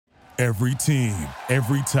Every team,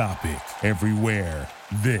 every topic, everywhere.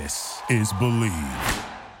 This is Believe.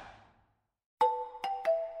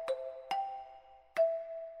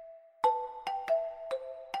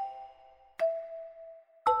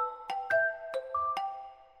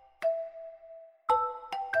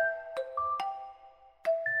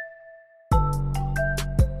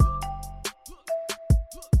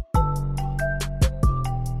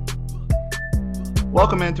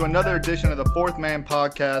 Welcome into another edition of the Fourth Man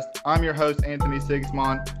Podcast. I'm your host, Anthony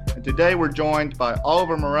Sigismond, and today we're joined by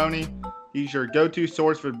Oliver Maroney. He's your go-to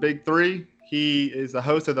source for Big Three. He is the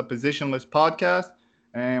host of the Positionless Podcast,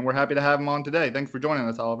 and we're happy to have him on today. Thanks for joining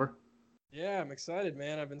us, Oliver. Yeah, I'm excited,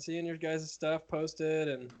 man. I've been seeing your guys' stuff posted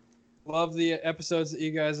and love the episodes that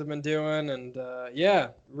you guys have been doing. And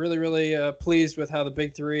really pleased with how the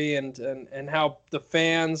Big Three and how the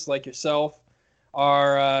fans like yourself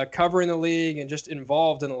are covering the league and just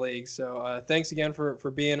involved in the league. So thanks again for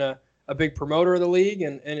being a big promoter of the league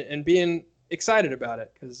and being excited about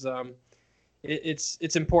it, because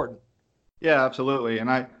it's important. Yeah, absolutely.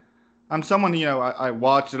 And I'm someone, I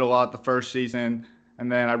watched it a lot the first season,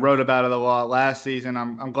 and then I wrote about it a lot last season.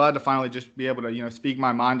 I'm glad to finally just be able to, speak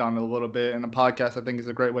my mind on it a little bit. And the podcast, I think, is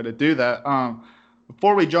a great way to do that.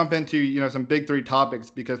 Before we jump into, some Big Three topics,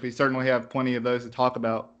 because we certainly have plenty of those to talk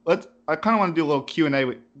about, I kind of want to do a little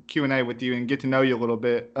Q&A with you and get to know you a little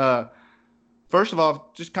bit. First of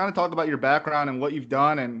all, just kind of talk about your background and what you've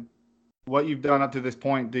done up to this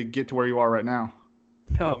point to get to where you are right now.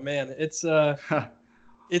 Oh man, it's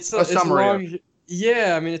summary. Long.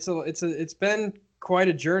 Yeah, I mean it's been quite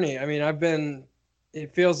a journey. I mean,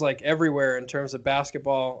 it feels like everywhere in terms of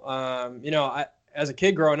basketball. As a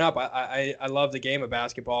kid growing up, I loved the game of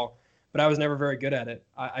basketball, but I was never very good at it.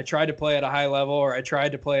 I tried to play at a high level, or I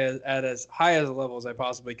tried to play at as high as a level as I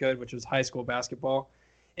possibly could, which was high school basketball.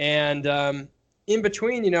 And in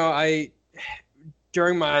between,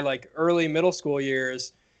 during my early middle school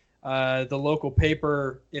years, the local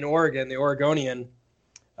paper in Oregon, the Oregonian,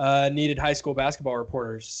 needed high school basketball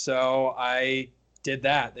reporters. So I did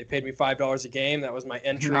that. They paid me $5 a game. That was my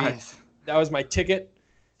entry. Nice. That was my ticket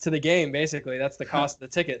to the game, basically. That's the cost of the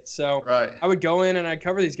ticket. So right. I would go in and I'd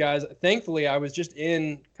cover these guys. Thankfully, I was just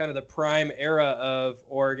in kind of the prime era of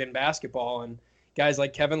Oregon basketball, and guys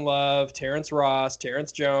like Kevin Love, Terrence Ross,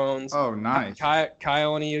 Terrence Jones, oh nice,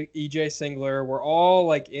 Kyle and EJ Singler were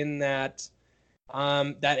all in that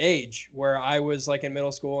age where I was in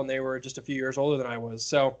middle school and they were just a few years older than I was.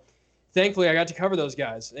 So thankfully, I got to cover those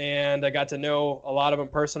guys, and I got to know a lot of them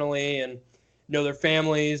personally and know their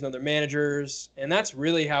families, know their managers, and that's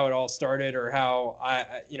really how it all started, or how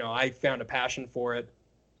I found a passion for it,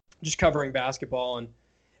 just covering basketball. And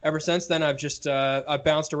ever since then, I've just I've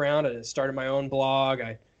bounced around. I started my own blog.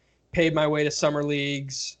 I paid my way to summer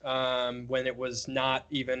leagues when it was not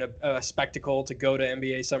even a spectacle to go to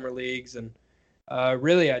NBA summer leagues, and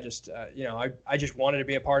really I just I just wanted to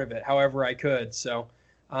be a part of it however I could. So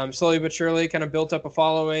slowly but surely kind of built up a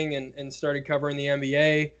following and started covering the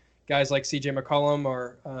NBA. Guys like CJ McCollum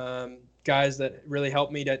are guys that really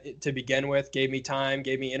helped me to begin with, gave me time,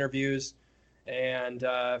 gave me interviews. And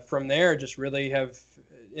from there, just really have,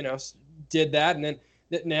 did that. And then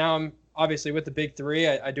now I'm obviously with the Big Three.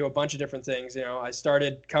 I do a bunch of different things. I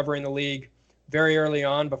started covering the league very early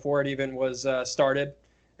on, before it even was started.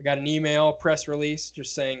 I got an email press release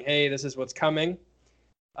just saying, hey, this is what's coming.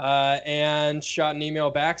 And shot an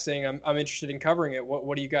email back saying, I'm interested in covering it.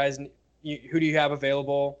 What do you guys, who do you have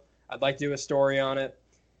available? I'd like to do a story on it.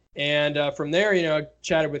 And from there,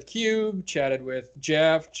 chatted with Cube, chatted with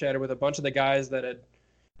Jeff, chatted with a bunch of the guys that had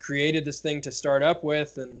created this thing to start up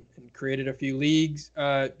with, and created a few leagues,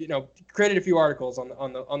 created a few articles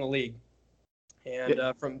on the league. And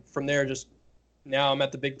from there, just now I'm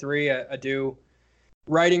at the Big Three. I do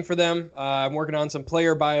writing for them. I'm working on some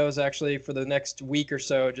player bios actually for the next week or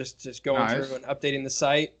so, just going nice. through and updating the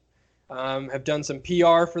site. Have done some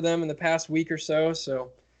PR for them in the past week or so.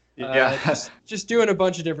 So just doing a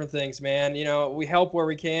bunch of different things, man. We help where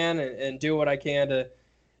we can and do what I can to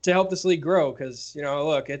help this league grow. Cause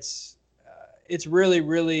look, it's really,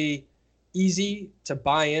 really easy to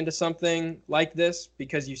buy into something like this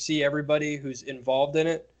because you see everybody who's involved in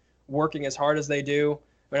it working as hard as they do.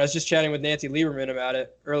 I was just chatting with Nancy Lieberman about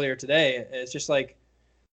it earlier today. And it's just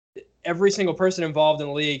every single person involved in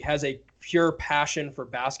the league has a pure passion for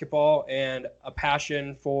basketball and a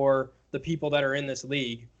passion for the people that are in this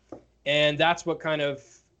league. And that's what kind of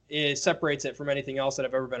separates it from anything else that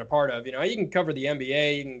I've ever been a part of. You can cover the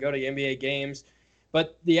NBA, you can go to NBA games,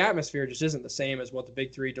 but the atmosphere just isn't the same as what the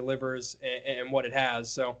Big Three delivers and what it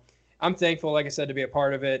has. So I'm thankful, like I said, to be a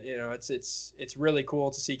part of it. It's really cool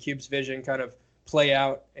to see Cube's vision kind of play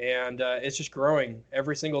out, and it's just growing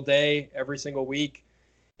every single day, every single week,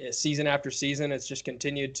 season after season. It's just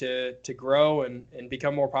continued to grow and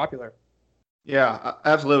become more popular. Yeah,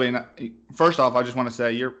 absolutely. And first off, I just want to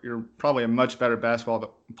say you're probably a much better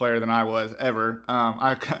basketball player than I was ever.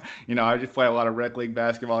 I just play a lot of rec league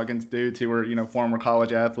basketball against dudes who were former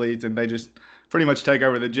college athletes, and they just pretty much take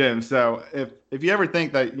over the gym. So if you ever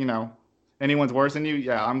think that anyone's worse than you,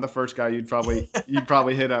 yeah, I'm the first guy you'd probably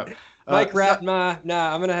hit up. Mike Ratma,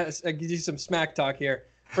 nah, I'm gonna give you some smack talk here.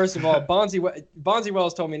 First of all, Bonzi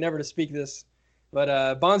Wells told me never to speak this.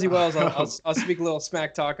 But Bonzi Wells, I'll speak a little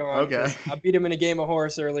smack talk on. Okay. I beat him in a game of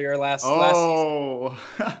horse earlier last season.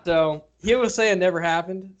 So he will say it never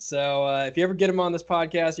happened. So if you ever get him on this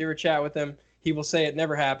podcast, you ever chat with him, he will say it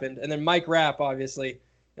never happened. And then Mike Rapp, obviously,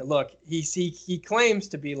 look, he claims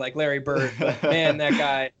to be like Larry Bird, but man, that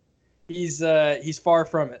guy, he's far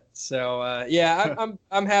from it. So yeah,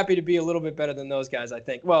 I'm happy to be a little bit better than those guys, I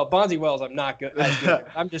think. Well, Bonzi Wells, I'm not good.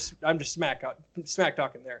 I'm just smack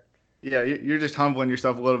talking there. Yeah, you're just humbling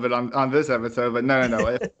yourself a little bit on this episode, but no.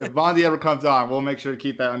 If Bonzi ever comes on, we'll make sure to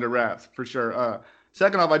keep that under wraps for sure.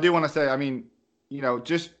 Second off, I do want to say, I mean,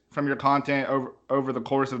 just from your content over the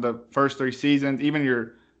course of the first 3 seasons,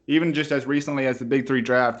 even just as recently as the Big 3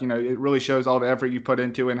 draft, it really shows all the effort you put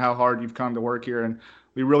into it and how hard you've come to work here. And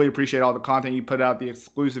we really appreciate all the content you put out, the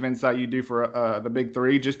exclusive insight you do for the Big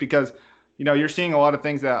 3, just because, you're seeing a lot of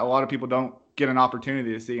things that a lot of people don't get an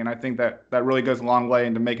opportunity to see, and I think that really goes a long way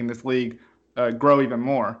into making this league grow even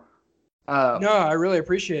more. No, I really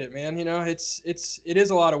appreciate it, man. It is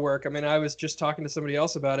a lot of work. I mean, I was just talking to somebody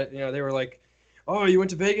else about it. They were like, "Oh, you went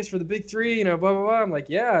to Vegas for the Big 3?" Blah blah blah. I'm like,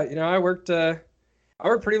 "Yeah, I worked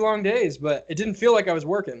pretty long days, but it didn't feel like I was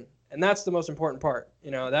working, and that's the most important part.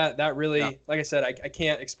 That really, yeah. Like I said, I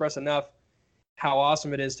can't express enough how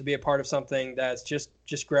awesome it is to be a part of something that's just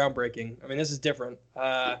groundbreaking. I mean, this is different.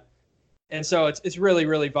 And so it's really,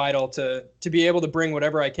 really vital to be able to bring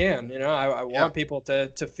whatever I can. I want people to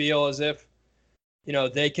feel as if,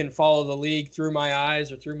 they can follow the league through my eyes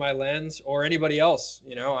or through my lens or anybody else.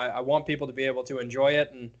 I want people to be able to enjoy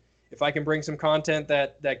it. And if I can bring some content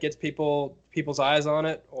that gets people's eyes on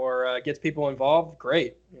it or gets people involved,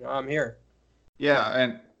 great. I'm here. Yeah.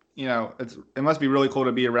 And, it must be really cool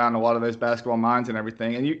to be around a lot of those basketball minds and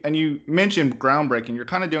everything. And you mentioned groundbreaking. You're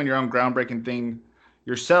kind of doing your own groundbreaking thing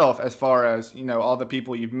yourself, as far as all the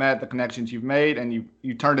people you've met, the connections you've made, and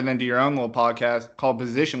you turned it into your own little podcast called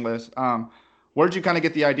Positionless. Where'd you kind of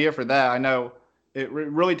get the idea for that? I know it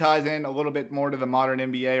really ties in a little bit more to the modern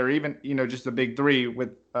NBA, or even just the Big 3 with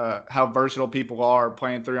how versatile people are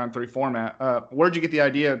playing 3-on-3 format. Where'd you get the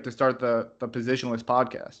idea to start the Positionless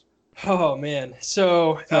podcast? Oh man,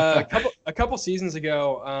 so a couple seasons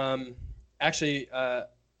ago, actually.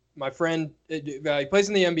 My friend, he plays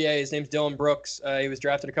in the NBA. His name's Dylan Brooks. He was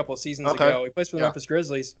drafted a couple of seasons ago. He plays for the Memphis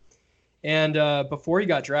Grizzlies. And before he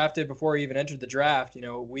got drafted, before he even entered the draft,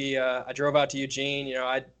 I drove out to Eugene.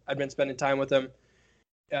 I'd been spending time with him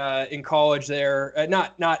in college there.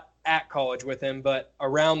 Not at college with him, but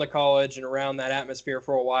around the college and around that atmosphere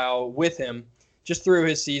for a while with him, just through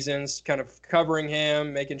his seasons, kind of covering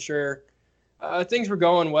him, making sure things were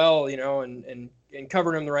going well, and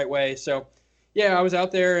covering him the right way. So. Yeah, I was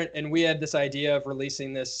out there, and we had this idea of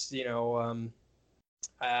releasing this,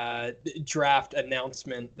 draft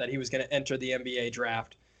announcement that he was going to enter the NBA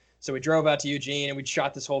draft. So we drove out to Eugene, and we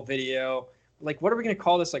shot this whole video. Like, what are we going to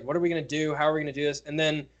call this? Like, what are we going to do? How are we going to do this? And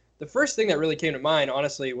then the first thing that really came to mind,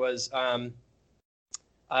 honestly, was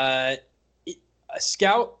a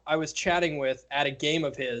scout I was chatting with at a game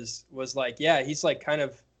of his was like, yeah, he's like kind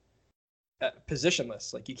of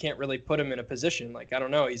positionless. Like, you can't really put him in a position. Like, I don't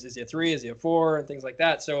know, is he a 3, is he a 4, and things like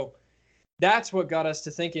that. So that's what got us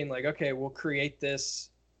to thinking, like, okay, we'll create this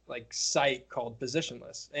like site called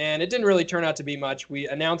Positionless. And it didn't really turn out to be much. We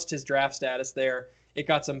announced his draft status there. It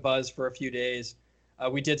got some buzz for a few days.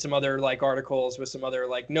 We did some other like articles with some other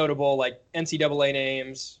like notable like NCAA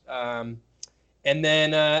names. And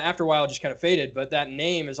then after a while it just kind of faded, but that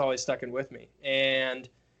name is always stuck in with me. And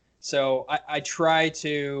so I try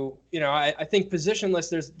to, I think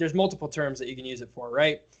positionless, there's multiple terms that you can use it for,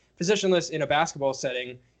 right? Positionless in a basketball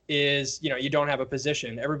setting is, you don't have a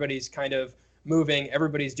position. Everybody's kind of moving.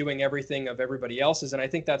 Everybody's doing everything of everybody else's. And I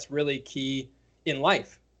think that's really key in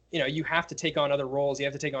life. You have to take on other roles. You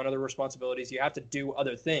have to take on other responsibilities. You have to do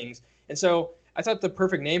other things. And so I thought the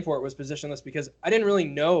perfect name for it was positionless because I didn't really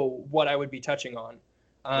know what I would be touching on.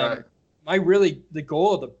 Right. The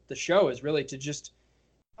goal of the show is really to just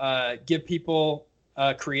give people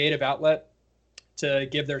a creative outlet to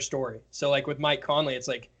give their story. So like with Mike Conley, it's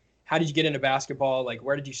like, how did you get into basketball? Like,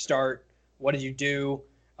 where did you start? What did you do?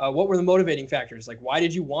 What were the motivating factors? Like, why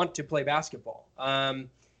did you want to play basketball?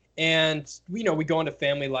 And we go into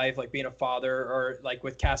family life, like being a father, or like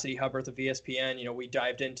with Cassidy Hubbarth of ESPN, we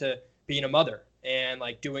dived into being a mother and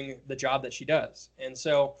like doing the job that she does. And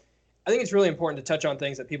so I think it's really important to touch on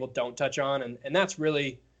things that people don't touch on. And that's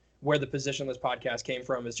really where the Positionless podcast came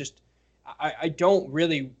from, is just, I don't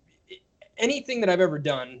really, anything that I've ever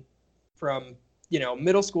done from,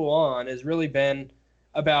 middle school on has really been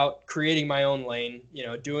about creating my own lane,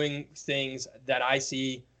 doing things that I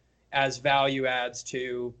see as value adds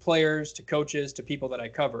to players, to coaches, to people that I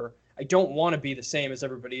cover. I don't want to be the same as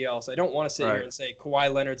everybody else. I don't want to sit here and say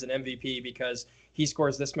Kawhi Leonard's an MVP because he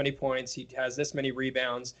scores this many points, he has this many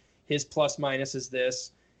rebounds, his plus minus is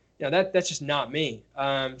this. That's just not me.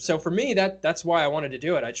 So for me, that's why I wanted to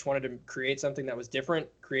do it. I just wanted to create something that was different,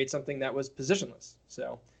 create something that was positionless.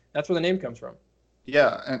 So that's where the name comes from.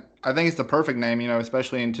 Yeah, and I think it's the perfect name,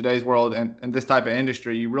 especially in today's world and this type of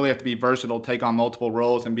industry. You really have to be versatile, take on multiple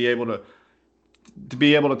roles, and be able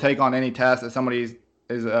to take on any task that somebody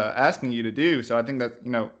is asking you to do. So I think that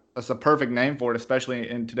that's a perfect name for it, especially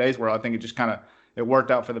in today's world. I think it just it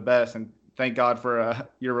worked out for the best, and thank God for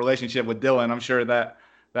your relationship with Dylan. I'm sure that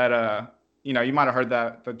you might have heard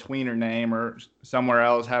that the tweener name or somewhere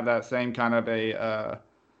else have that same kind of a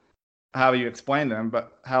how you explain them,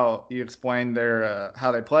 but how you explain their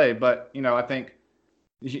how they play. But I think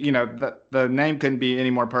the name couldn't be any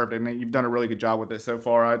more perfect. I mean, you've done a really good job with it so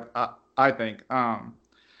far. I think.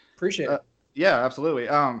 Appreciate it. Yeah, absolutely.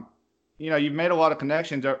 You've made a lot of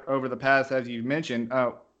connections over the past, as you've mentioned.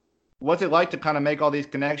 What's it like to kind of make all these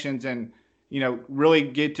connections and really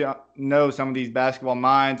get to know some of these basketball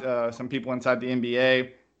minds, some people inside the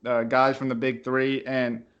NBA, guys from the Big Three,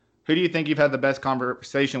 and who do you think you've had the best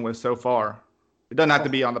conversation with so far? It doesn't have to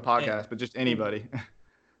be on the podcast, but just anybody.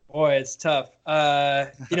 Boy, it's tough.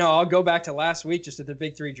 I'll go back to last week, just at the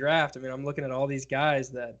Big Three draft. I mean, I'm looking at all these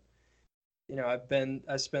guys that,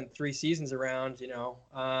 I spent 3 seasons around,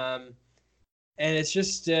 and it's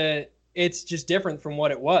just different from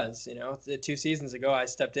what it was. 2 seasons ago, I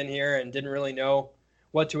stepped in here and didn't really know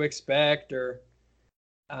what to expect or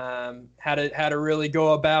how to really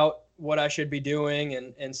go about what I should be doing,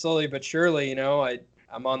 and slowly but surely,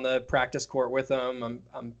 I'm on the practice court with them.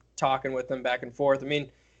 I'm talking with them back and forth. I mean,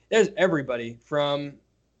 there's everybody from,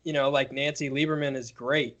 like Nancy Lieberman is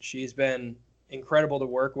great. She's been incredible to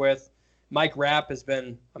work with. Mike Rapp has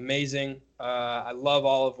been amazing. I love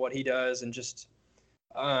all of what he does, and just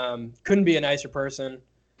couldn't be a nicer person.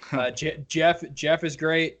 Jeff is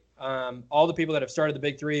great. All the people that have started the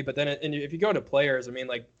Big Three, but then if you go to players, I mean,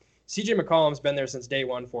 like CJ McCollum's been there since day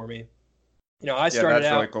one for me. I started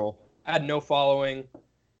out. Really cool. I had no following.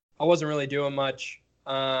 I wasn't really doing much.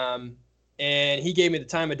 And he gave me the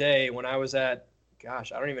time of day when I was at, I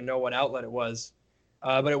don't even know what outlet it was.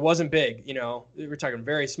 But it wasn't big. We're talking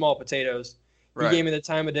very small potatoes. He gave me the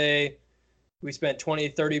time of day. We spent 20,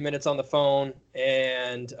 30 minutes on the phone,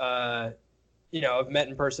 and, I've met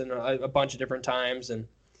in person a bunch of different times. And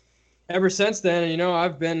ever since then,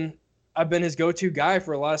 I've been his go-to guy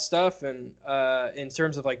for a lot of stuff, and in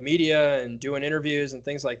terms of like media and doing interviews and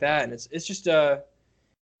things like that. And it's just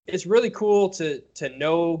it's really cool to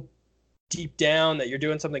know deep down that you're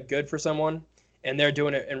doing something good for someone, and they're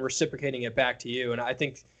doing it and reciprocating it back to you. And I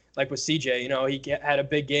think, like with CJ, he had a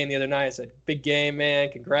big game the other night. I said, "Big game, man!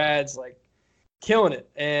 Congrats!" Like, killing it.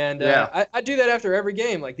 And I do that after every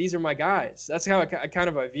game. Like, these are my guys. That's how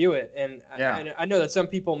I view it. And I know that some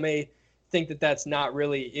people may think that that's not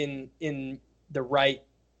really in the right,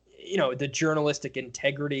 the journalistic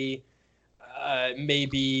integrity may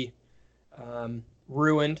be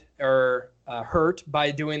ruined or hurt by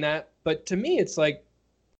doing that. But to me, it's like,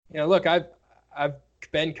 look, I've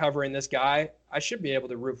been covering this guy. I should be able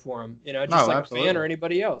to root for him, just like absolutely. A fan or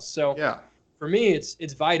anybody else. So for me,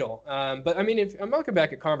 it's vital. But I mean, if I'm looking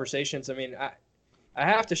back at conversations, I mean, I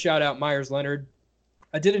have to shout out Myers Leonard.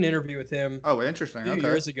 I did an interview with him. Oh, interesting. A few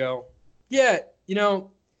years ago. Yeah,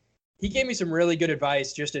 he gave me some really good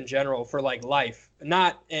advice just in general for like life.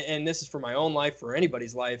 And this is for my own life, for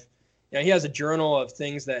anybody's life. He has a journal of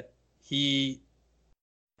things that he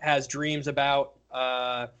has dreams about,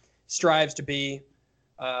 strives to be.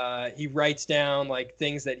 He writes down like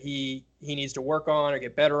things that he needs to work on or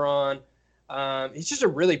get better on. He's just a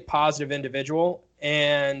really positive individual,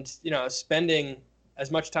 and spending as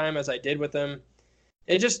much time as I did with him,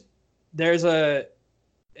 there's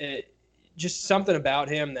just something about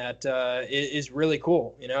him that is really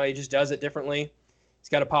cool. He just does it differently. He's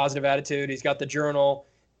got a positive attitude. He's got the journal,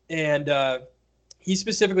 and he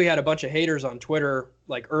specifically had a bunch of haters on Twitter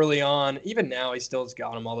like early on. Even now, he still's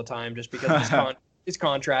got them all the time just because of his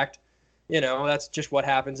contract. That's just what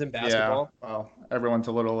happens in Yeah, basketball. well, everyone's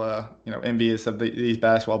a little, envious of these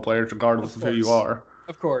basketball players, regardless of who you course. are.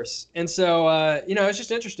 Of course. And so, it's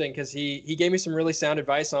just interesting because he gave me some really sound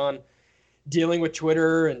advice on dealing with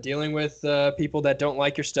Twitter and dealing with people that don't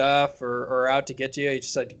like your stuff or out to get you. He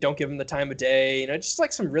just like, don't give them the time of day. Just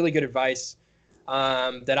like some really good advice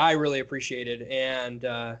that I really appreciated. And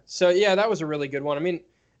yeah, that was a really good one. I mean,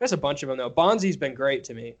 there's a bunch of them, though. Bonzi's been great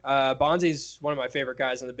to me. Bonzi's one of my favorite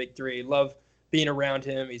guys in the Big Three. Love being around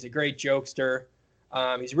him. He's a great jokester.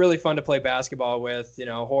 He's really fun to play basketball with,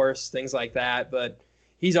 horse, things like that. But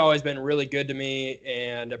he's always been really good to me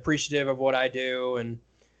and appreciative of what I do. And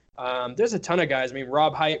there's a ton of guys. I mean,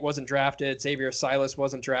 Rob Height wasn't drafted. Xavier Silas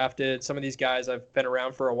wasn't drafted. Some of these guys I've been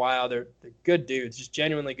around for a while. They're good dudes, just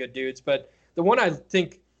genuinely good dudes. But the one I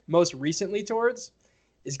think most recently towards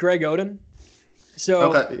is Greg Oden.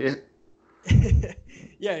 So, Okay.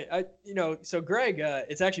 yeah, so Greg,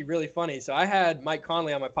 it's actually really funny. So I had Mike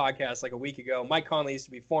Conley on my podcast like a week ago. Mike Conley used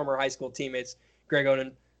to be former high school teammates, Greg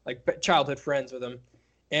Oden, like childhood friends with him.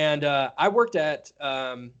 And I worked at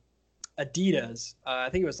Adidas. I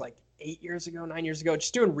think it was like 9 years ago,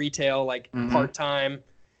 just doing retail, like part-time.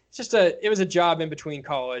 It was a job in between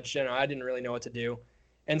college. I didn't really know what to do.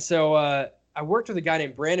 And so I worked with a guy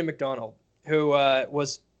named Brandon McDonald, who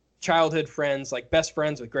was childhood friends, like best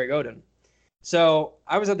friends with Greg Oden. So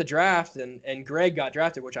I was at the draft and Greg got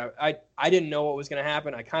drafted, which I didn't know what was going to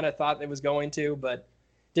happen. I kind of thought it was going to, but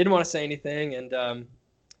didn't want to say anything. And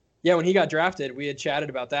yeah, when he got drafted, we had chatted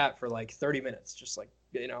about that for like 30 minutes, just like,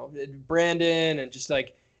 Brandon and just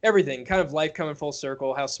like everything, kind of life coming full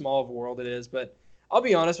circle, how small of a world it is. But I'll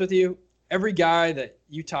be honest with you, every guy that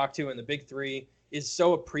you talk to in the Big Three is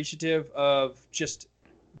so appreciative of just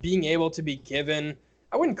being able to be given,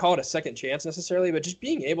 I wouldn't call it a second chance necessarily, but just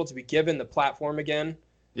being able to be given the platform again.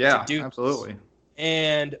 Yeah, to do absolutely. This.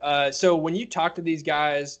 And so when you talk to these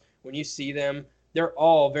guys, when you see them, they're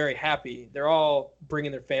all very happy. They're all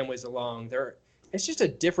bringing their families along. It's just a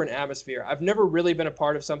different atmosphere. I've never really been a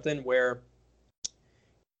part of something where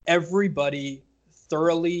everybody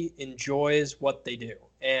thoroughly enjoys what they do.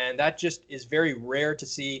 And that just is very rare to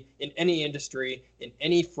see in any industry, in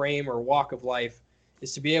any frame or walk of life,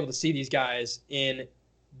 is to be able to see these guys in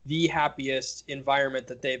the happiest environment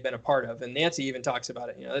that they've been a part of. And Nancy even talks about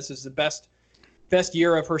it. This is the best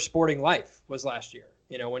year of her sporting life was last year,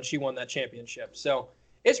 when she won that championship. So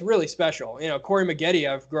it's really special. Corey Maggette,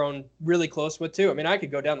 I've grown really close with too. I mean, I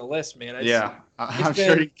could go down the list, man. I'm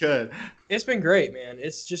sure you could. It's been great, man.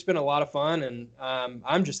 It's just been a lot of fun. And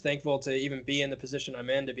I'm just thankful to even be in the position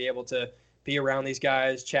I'm in, to be able to be around these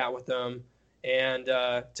guys, chat with them, and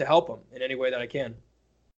to help them in any way that I can.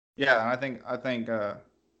 Yeah, and I think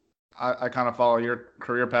I kind of follow your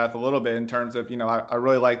career path a little bit in terms of, I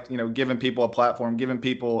really like, giving people a platform, giving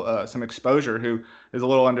people some exposure who is a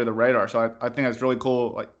little under the radar. So I think that's really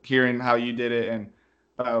cool, like hearing how you did it and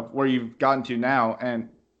where you've gotten to now. And,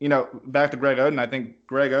 back to Greg Oden, I think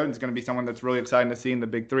Greg Oden's going to be someone that's really exciting to see in the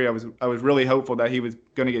Big Three. I was really hopeful that he was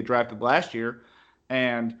going to get drafted last year.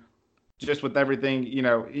 And just with everything,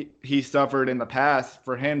 he suffered in the past,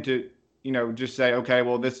 for him to, just say, okay,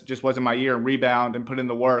 well, this just wasn't my year, and rebound and put in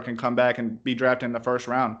the work and come back and be drafted in the first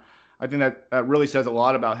round. I think that really says a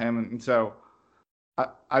lot about him. And so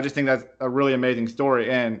I just think that's a really amazing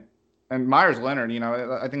story. And Myers Leonard,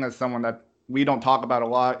 I think that's someone that we don't talk about a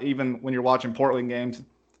lot. Even when you're watching Portland games,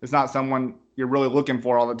 it's not someone you're really looking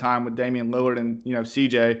for all the time, with Damian Lillard and,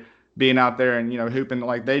 CJ being out there and, hooping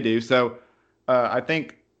like they do. So I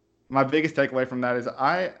think my biggest takeaway from that is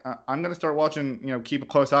I'm going to start watching, keep a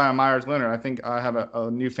close eye on Myers Leonard. I think I have a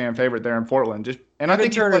new fan favorite there in Portland. And Evan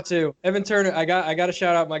Turner too. Evan Turner, I got to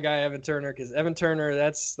shout out my guy Evan Turner, because Evan Turner,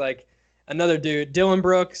 that's like another dude. Dylan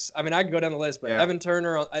Brooks. I mean, I can go down the list, but yeah. Evan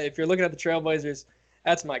Turner, if you're looking at the Trailblazers,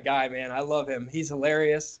 that's my guy, man. I love him. He's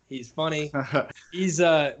hilarious. He's funny. He's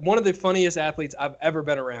one of the funniest athletes I've ever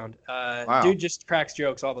been around. Wow. Dude just cracks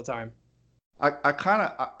jokes all the time.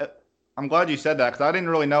 I'm glad you said that, because I didn't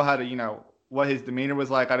really know how to, what his demeanor was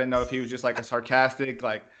like. I didn't know if he was just like a sarcastic,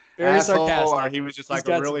 like very asshole, sarcastic, or he was just like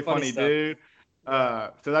a really funny dude.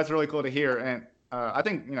 So that's really cool to hear. And I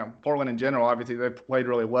think, Portland in general, obviously they played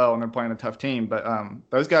really well and they're playing a tough team, but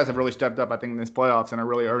those guys have really stepped up, I think, in this playoffs, and are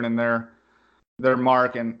really earning their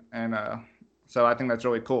mark. And so I think that's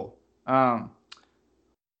really cool.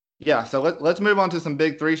 Yeah. So let's move on to some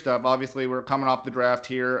Big Three stuff. Obviously we're coming off the draft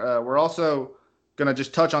here. We're also going to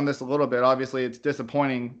just touch on this a little bit. Obviously, it's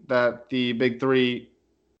disappointing that the Big Three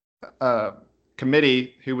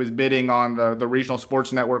committee, who was bidding on the regional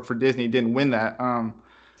sports network for Disney, didn't win that.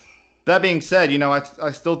 That being said,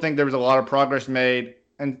 I still think there was a lot of progress made.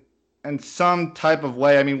 And in some type of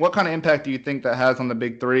way. I mean, what kind of impact do you think that has on the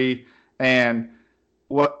big three? And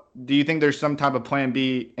what do you think there's some type of plan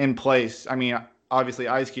B in place? I mean, obviously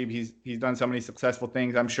Ice Cube, he's done so many successful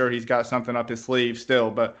things. I'm sure he's got something up his sleeve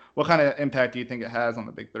still, but what kind of impact do you think it has on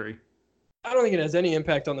the big three? I don't think it has any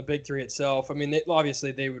impact on the big three itself. I mean,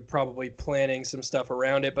 obviously they would probably planning some stuff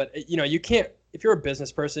around it, but you can't. If you're a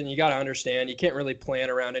business person, you got to understand you can't really plan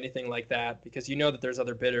around anything like that because you know that there's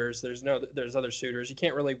other bidders, there's other suitors. You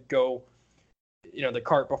can't really go, the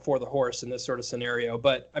cart before the horse in this sort of scenario.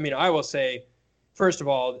 But I mean, I will say, first of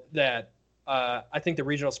all, that I think the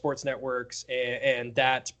regional sports networks and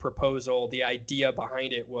that proposal, the idea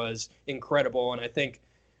behind it was incredible, and I think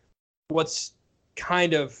what's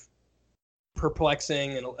kind of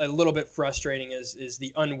perplexing and a little bit frustrating is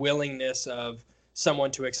the unwillingness of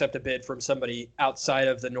someone to accept a bid from somebody outside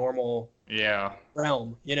of the normal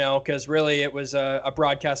realm, because really it was a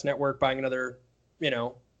broadcast network buying another,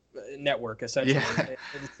 network essentially.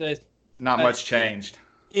 Yeah. Not much changed.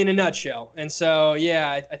 In a nutshell. And so,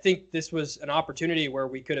 I think this was an opportunity where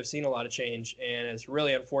we could have seen a lot of change, and it's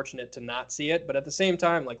really unfortunate to not see it. But at the same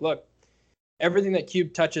time, look, everything that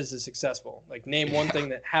Cube touches is successful. Name one thing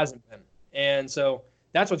that hasn't been. And so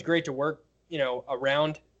that's what's great to work,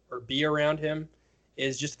 around or be around him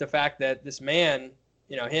is just the fact that this man,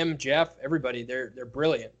 him, Jeff, everybody, they're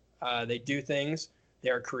brilliant. They do things,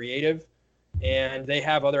 they are creative, and they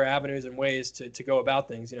have other avenues and ways to go about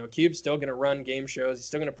things. Cube's still going to run game shows. He's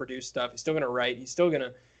still going to produce stuff. He's still going to write. He's still going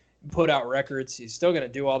to put out records. He's still going to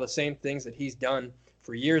do all the same things that he's done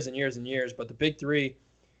for years and years and years. But the big three,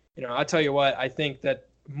 I'll tell you what, I think that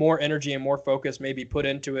more energy and more focus may be put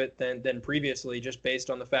into it than previously, just based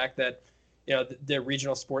on the fact that the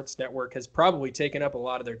regional sports network has probably taken up a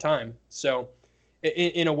lot of their time. So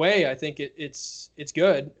in a way, I think it's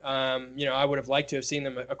good. I would have liked to have seen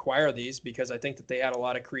them acquire these because I think that they had a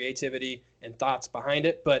lot of creativity and thoughts behind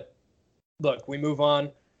it. But look, we move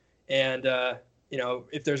on, and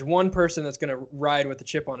if there's one person that's going to ride with the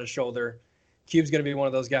chip on his shoulder, Cube's going to be one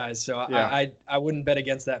of those guys. So yeah. I wouldn't bet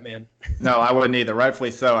against that man. No, I wouldn't either.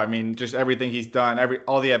 Rightfully so. I mean, just everything he's done,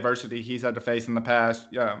 all the adversity he's had to face in the past.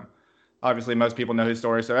 Obviously, most people know his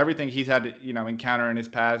story. So everything he's had to, encounter in his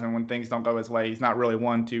past, and when things don't go his way, he's not really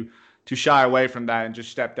one to shy away from that and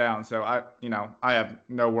just step down. So I have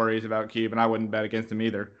no worries about Cube, and I wouldn't bet against him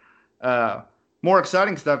either. More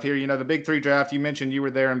exciting stuff here. The Big Three draft. You mentioned you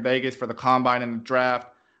were there in Vegas for the combine and the draft.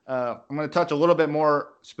 I'm going to touch a little bit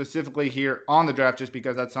more specifically here on the draft, just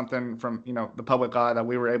because that's something from, the public eye that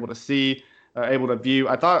we were able to see, able to view.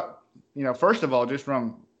 I thought, first of all, just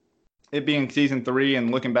from it being season 3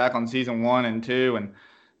 and looking back on season 1 and 2, and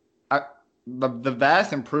the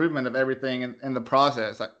vast improvement of everything in the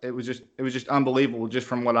process, it was just unbelievable just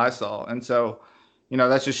from what I saw. And so,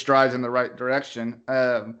 that's just strides in the right direction.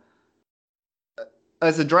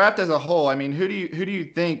 As a draft as a whole, I mean, who do you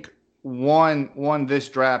think won this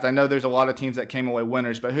draft? I know there's a lot of teams that came away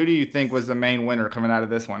winners, but who do you think was the main winner coming out of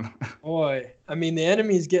this one? Boy, I mean, the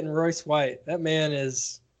enemy's getting Royce White. That man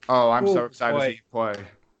is. Oh, I'm so excited to see him play.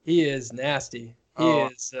 He is nasty.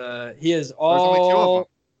 He is all.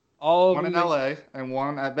 One in LA and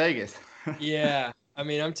one at Vegas. Yeah, I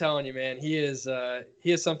mean, I'm telling you, man, he is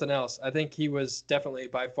something else. I think he was definitely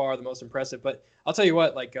by far the most impressive. But I'll tell you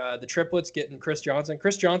what, the triplets getting Chris Johnson.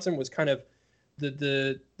 Chris Johnson was kind of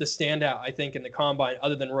the standout, I think, in the combine,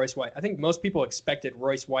 other than Royce White. I think most people expected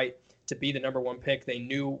Royce White to be the number 1 pick. They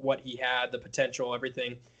knew what he had, the potential,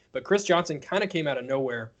 everything. But Chris Johnson kind of came out of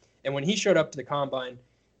nowhere. And when he showed up to the combine,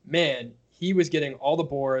 man, he was getting all the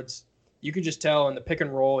boards. You could just tell in the pick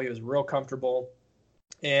and roll, he was real comfortable.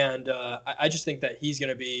 And I just think that he's going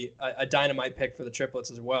to be a dynamite pick for the triplets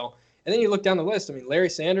as well. And then you look down the list. I mean, Larry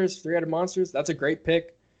Sanders, 3-headed monsters, that's a great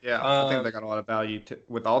pick. Yeah, I think they got a lot of value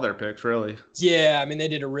with all their picks, really. Yeah, I mean, they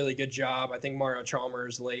did a really good job. I think Mario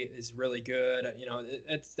Chalmers late is really good.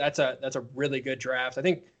 That's a really good draft. I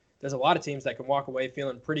think there's a lot of teams that can walk away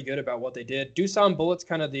feeling pretty good about what they did. Doosan Bullett's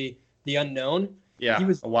kind of the unknown. Yeah, he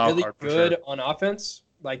was a wild really card for good sure. on offense.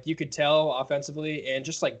 You could tell offensively, and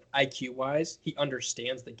just IQ-wise, he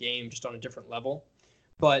understands the game just on a different level.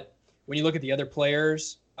 But when you look at the other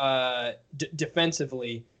players,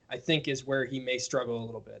 defensively, I think is where he may struggle a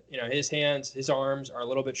little bit. His hands, his arms are a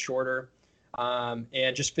little bit shorter.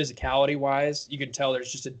 And just physicality-wise, you can tell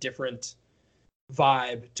there's just a different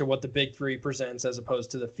vibe to what the Big Three presents as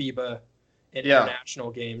opposed to the FIBA and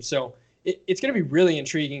international games. So it's going to be really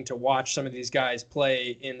intriguing to watch some of these guys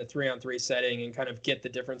play in the 3-on-3 setting and kind of get the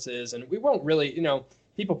differences. And we won't really,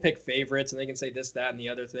 people pick favorites and they can say this, that, and the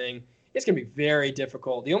other thing. It's going to be very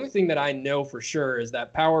difficult. The only thing that I know for sure is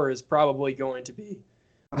that Power is probably going to be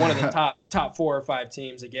one of the top 4 or 5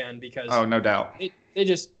 teams again because Oh, no doubt.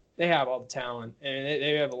 They have all the talent, and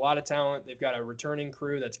they have a lot of talent. They've got a returning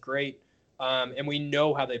crew that's great, and we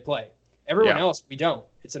know how they play. Everyone else, we don't.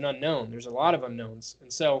 It's an unknown. There's a lot of unknowns,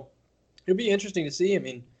 and so it'll be interesting to see. I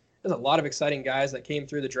mean, there's a lot of exciting guys that came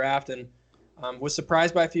through the draft, and was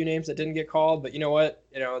surprised by a few names that didn't get called. But you know what?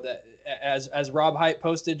 That as Rob Height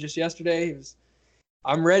posted just yesterday,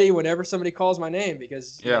 I'm ready whenever somebody calls my name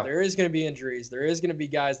because there is going to be injuries. There is going to be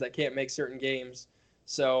guys that can't make certain games.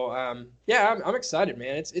 So I'm excited,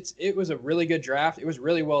 man. It was a really good draft. It was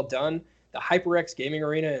really well done. The HyperX Gaming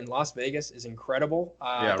Arena in Las Vegas is incredible.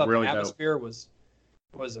 I thought really the atmosphere was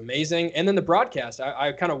amazing. And then the broadcast,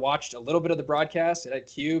 I kind of watched a little bit of the broadcast. It had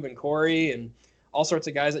Cube and Corey and all sorts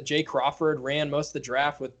of guys. That Jay Crawford ran most of the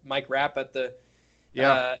draft with Mike Rapp at the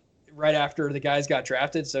right after the guys got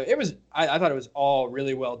drafted. So I thought it was all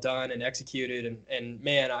really well done and executed. And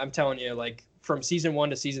man, I'm telling you, like from season 1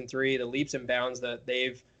 to season 3, the leaps and bounds that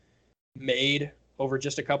they've made over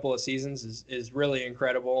just a couple of seasons is really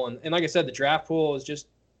incredible. And like I said, the draft pool is it's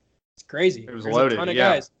crazy. It was There's loaded. A ton of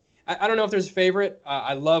guys. I don't know if there's a favorite.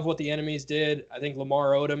 I love what the enemies did. I think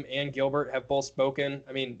Lamar Odom and Gilbert have both spoken.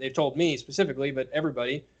 I mean, they've told me specifically, but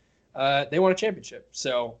everybody, they want a championship.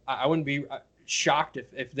 So I wouldn't be shocked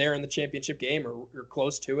if they're in the championship game or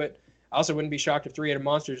close to it. I also wouldn't be shocked if 3-Headed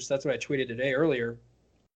Monsters, that's what I tweeted today earlier.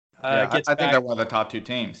 I think they're one of the top 2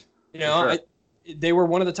 teams. Sure. They were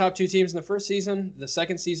one of the top 2 teams in the first season. The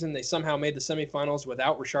second season, they somehow made the semifinals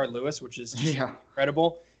without Rashard Lewis, which is just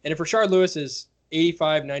incredible. And if Rashard Lewis is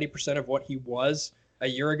 85-90% of what he was a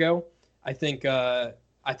year ago, I think they're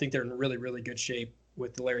in really, really good shape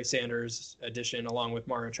with the Larry Sanders addition along with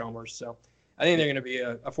Mario Chalmers. So I think they're going to be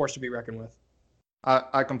a force to be reckoned with.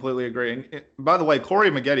 I completely agree. And by the way,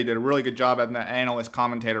 Corey Maggette did a really good job in the analyst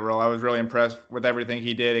commentator role. I was really impressed with everything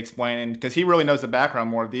he did explaining because he really knows the background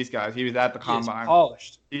more of these guys. He was at the combine. He's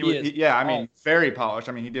polished. Very polished.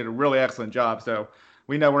 I mean, he did a really excellent job. So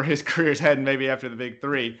we know where his career's heading maybe after the big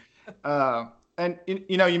 3. And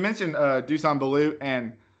you mentioned Dusan Balut,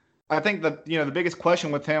 and I think the biggest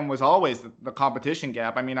question with him was always the competition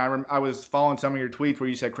gap. I mean, I was following some of your tweets where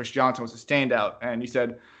you said Chris Johnson was a standout, and you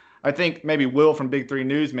said, I think maybe Will from Big 3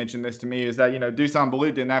 News mentioned this to me, is that Dusan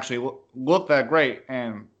Balut didn't actually look that great,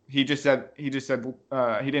 and he said he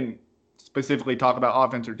didn't specifically talk about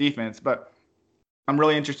offense or defense, but I'm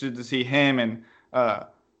really interested to see him and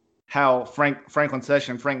how Franklin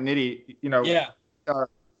Session, Frank Nitti,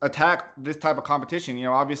 attack this type of competition.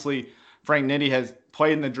 Obviously Frank Nitti has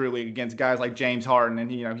played in the Drew League against guys like James Harden,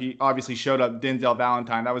 and he obviously showed up Denzel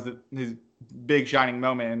Valentine. That was his big shining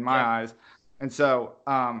moment in my eyes. And so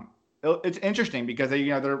it's interesting because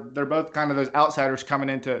they're both kind of those outsiders coming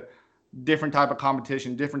into different type of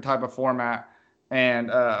competition, different type of format,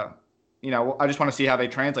 and I just want to see how they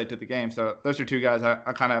translate to the game. So those are 2 guys I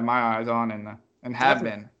kind of have my eyes on and have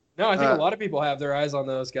been. No, I think a lot of people have their eyes on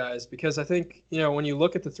those guys because I think, when you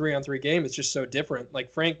look at the 3-on-3 game, it's just so different.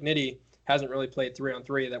 Like Frank Nitti hasn't really played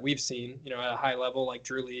 3-on-3 that we've seen, at a high level like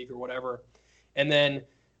Drew League or whatever. And then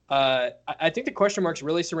I think the question marks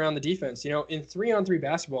really surround the defense. In 3-on-3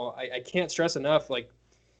 basketball, I can't stress enough, like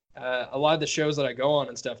a lot of the shows that I go on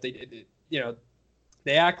and stuff, they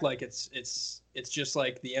act like it's just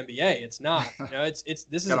like the NBA. It's not. This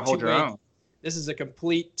is a two-way. This is a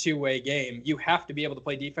complete 2-way game. You have to be able to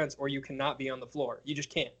play defense or you cannot be on the floor. You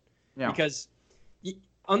just can't. Yeah. Because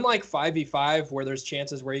unlike 5v5 where there's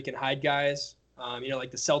chances where you can hide guys,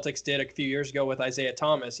 like the Celtics did a few years ago with Isaiah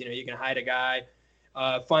Thomas, you can hide a guy,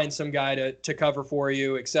 find some guy to cover for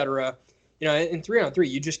you, etc. In 3-on-3,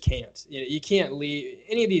 you just can't. You can't leave.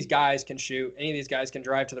 Any of these guys can shoot. Any of these guys can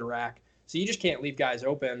drive to the rack. So you just can't leave guys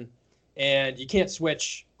open. And you can't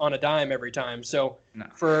switch on a dime every time. So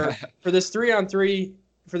for this 3-on-3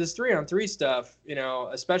 stuff,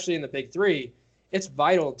 especially in the big 3, it's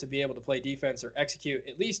vital to be able to play defense or execute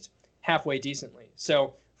at least halfway decently.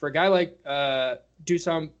 So for a guy like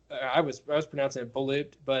Dusan, I was pronouncing it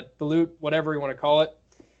Balut, whatever you want to call it.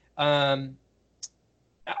 I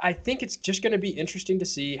think it's just going to be interesting to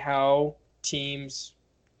see how teams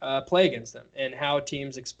play against them and how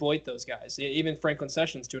teams exploit those guys. Even Franklin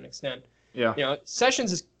Sessions to an extent. Yeah.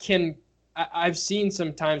 Sessions I've seen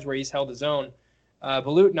some times where he's held his own.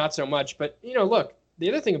 Balut not so much. But look, the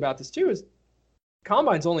other thing about this too is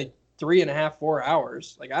combine's only 3.5-4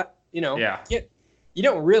 hours. Like you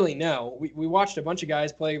don't really know. We watched a bunch of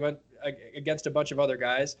guys play against a bunch of other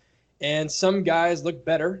guys, and some guys looked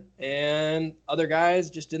better, and other guys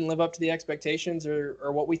just didn't live up to the expectations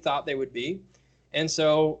or what we thought they would be. And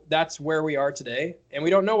so that's where we are today, and we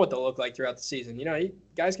don't know what they'll look like throughout the season.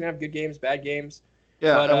 Guys can have good games, bad games,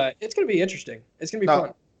 but it's going to be interesting. It's going to be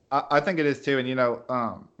fun. I think it is too. And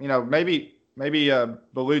maybe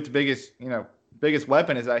Balut's biggest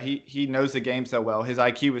weapon is that he knows the game so well. His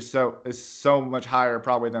IQ is so much higher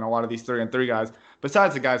probably than a lot of these 3-on-3 guys.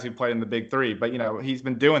 Besides the guys who played in the big three, but he's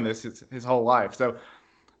been doing this his whole life. So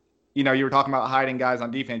you were talking about hiding guys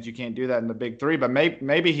on defense. You can't do that in the big three, but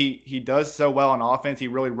maybe he does so well on offense. He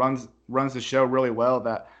really runs the show really well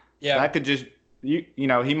that could just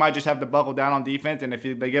he might just have to buckle down on defense, and if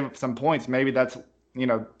they give up some points, maybe that's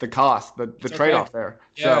the cost, the trade-off there.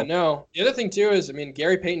 Yeah, so, no. The other thing too is,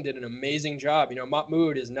 Gary Payton did an amazing job.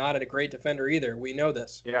 Mahmoud is not a great defender either. We know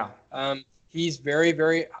this. Yeah. He's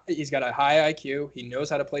he's got a high IQ. He knows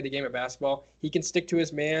how to play the game of basketball. He can stick to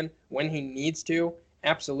his man when he needs to.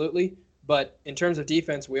 Absolutely. But in terms of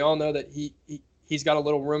defense, we all know that he's got a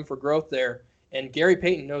little room for growth there. And Gary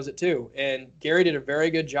Payton knows it too. And Gary did a very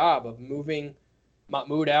good job of moving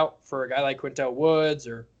Mahmoud out for a guy like Quintel Woods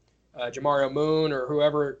or Jamario Moon or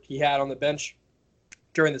whoever he had on the bench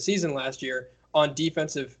during the season last year on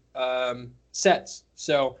defensive sets.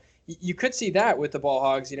 So you could see that with the Ball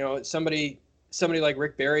Hogs. Somebody like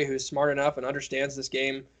Rick Barry, who's smart enough and understands this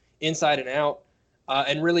game inside and out,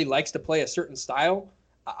 and really likes to play a certain style.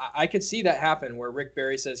 I could see that happen where Rick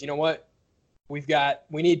Barry says, you know what, we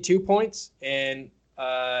need 2 points and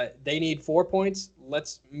they need 4 points.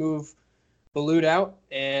 Let's move Balut out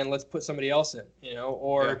and let's put somebody else in,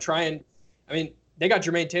 try and, they got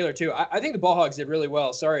Jermaine Taylor too. I think the Ball Hogs did really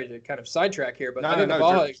well. Sorry to kind of sidetrack here, but I think the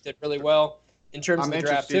Ball Hogs did really well in terms of the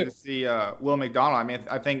draft too. I'm interested to see Will McDonald.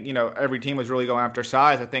 I think, every team was really going after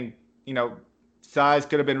size. I think, size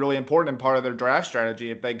could have been really important in part of their draft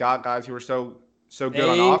strategy if they got guys who were so good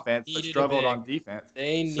on offense but struggled on defense.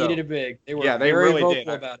 They needed a big. They were they very really vocal did.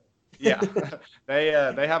 about it.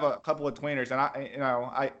 Yeah, they have a couple of tweeners,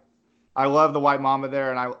 and I love the White Mamba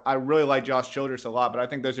there, and I really like Josh Childress a lot. But I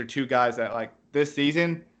think those are two guys that, like, this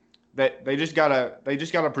season, that they just gotta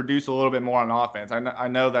produce a little bit more on offense. I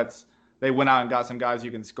know they went out and got some guys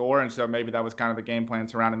who can score, and so maybe that was kind of the game plan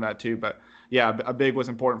surrounding that too. But yeah, a big was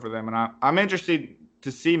important for them, and I'm interested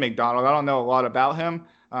to see McDonald. I don't know a lot about him.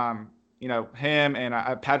 Him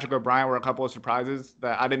and Patrick O'Brien were a couple of surprises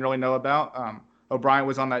that I didn't really know about. O'Brien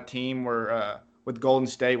was on that team with Golden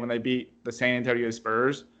State when they beat the San Antonio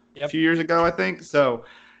Spurs a few years ago, I think. So,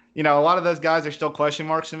 a lot of those guys are still question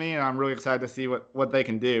marks to me, and I'm really excited to see what they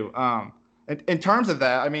can do. In terms of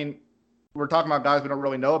that, we're talking about guys we don't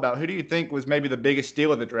really know about. Who do you think was maybe the biggest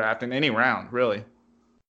steal of the draft in any round, really?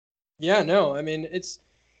 Yeah, no, it's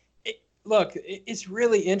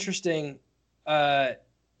really interesting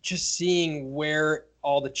just seeing where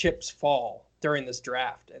all the chips fall during this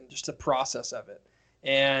draft and just the process of it.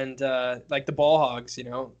 And like the Ball Hogs,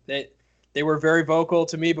 they were very vocal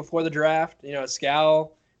to me before the draft.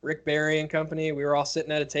 Scal, Rick Barry and company, we were all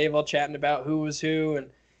sitting at a table chatting about who was who. And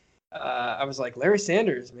I was like, Larry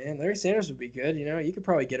Sanders, man, Larry Sanders would be good. You could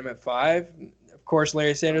probably get him at 5. Of course,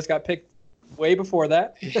 Larry Sanders got picked way before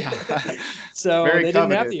that. So they didn't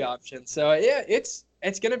have the option. So yeah, it's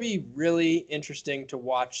going to be really interesting to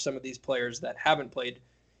watch some of these players that haven't played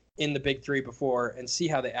in the big three before and see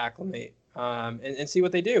how they acclimate and see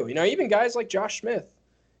what they do. Even guys like Josh Smith,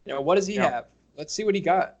 what does he have? Let's see what he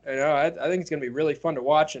got. I think it's going to be really fun to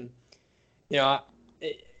watch. And,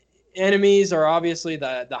 enemies are obviously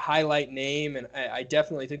the highlight name, and I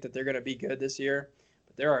definitely think that they're going to be good this year.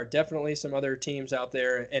 But there are definitely some other teams out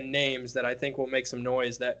there and names that I think will make some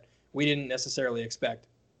noise that we didn't necessarily expect.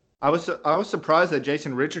 I was surprised that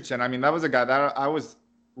Jason Richardson. That was a guy that I was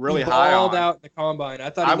really high on. He balled out in the combine. I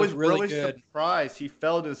thought he was really good. Surprised he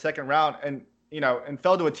fell to the second round and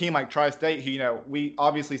fell to a team like Tri-State. We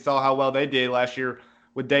obviously saw how well they did last year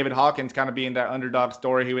with David Hawkins kind of being that underdog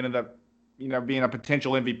story who ended up being a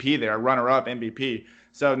potential MVP there, a runner-up MVP.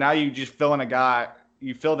 So now you just fill in a guy.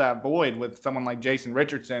 You fill that void with someone like Jason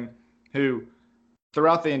Richardson, who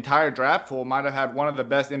throughout the entire draft pool might have had one of the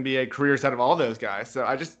best NBA careers out of all those guys. So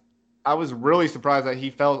I was really surprised that he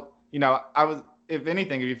fell. If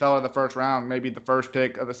anything, if he fell in the first round, maybe the first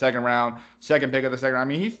pick of the second round, second pick of the second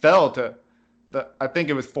round. He fell to I think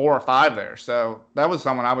it was 4 or 5 there. So that was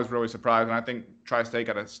someone I was really surprised, and I think Tri-State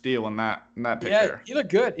got a steal in that pick there. He looked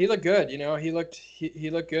good. He looked good. He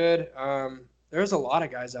looked good. There's a lot of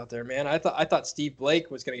guys out there, man. I thought Steve Blake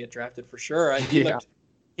was going to get drafted for sure. He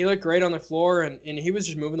looked great on the floor, and he was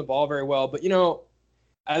just moving the ball very well. But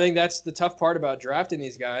I think that's the tough part about drafting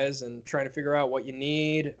these guys and trying to figure out what you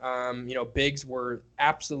need. Bigs were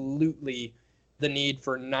absolutely the need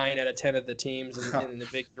for 9 out of 10 of the teams in the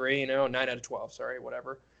big three, 9 out of 12, sorry,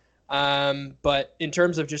 whatever. But in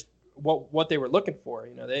terms of just what they were looking for,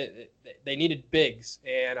 they needed bigs,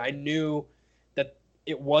 and I knew that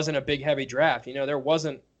it wasn't a big heavy draft. There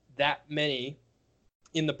wasn't that many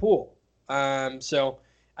in the pool. So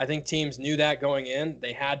I think teams knew that going in.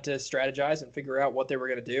 They had to strategize and figure out what they were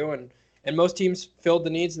going to do, and most teams filled the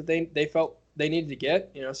needs that they felt they needed to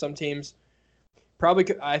get. Some teams probably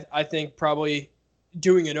I think probably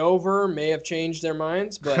doing it over may have changed their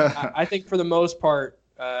minds, but I think for the most part,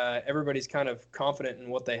 everybody's kind of confident in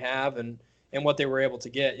what they have and what they were able to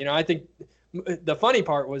get. I think the funny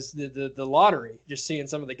part was the lottery. Just seeing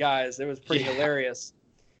some of the guys, it was pretty hilarious.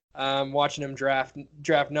 Watching them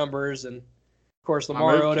draft numbers, and of course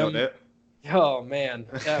Lamar Odom. Oh man,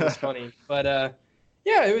 that was funny. But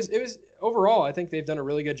yeah, it was overall. I think they've done a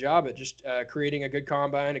really good job at just creating a good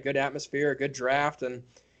combine, a good atmosphere, a good draft, and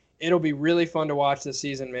it'll be really fun to watch this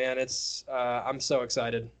season, man. It's I'm so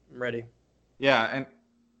excited. I'm ready. Yeah, and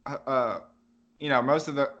most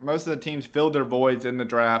of the teams filled their voids in the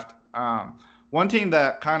draft. One team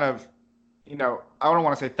that kind of, I don't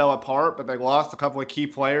want to say fell apart, but they lost a couple of key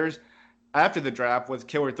players after the draft was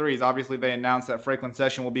Killer Threes. Obviously, they announced that Franklin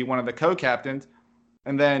Session will be one of the co-captains.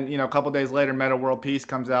 And then, a couple of days later, Meta World Peace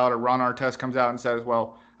comes out, or Ron Artest comes out and says,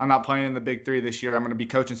 well, I'm not playing in the Big Three this year. I'm going to be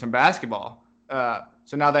coaching some basketball.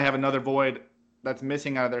 So now they have another void that's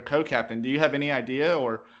missing out of their co-captain. Do you have any idea,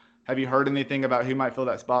 or have you heard anything about who might fill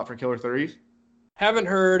that spot for Killer Threes? Haven't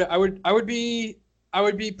heard. I would be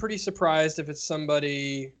pretty surprised if it's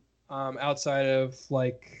somebody outside of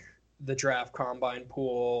like the draft combine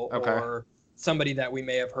pool or somebody that we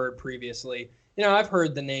may have heard previously. I've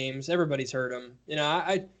heard the names. Everybody's heard them.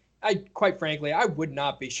 I quite frankly, I would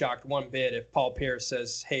not be shocked one bit if Paul Pierce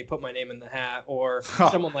says, "Hey, put my name in the hat," or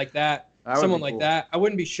someone like that. Someone like that. I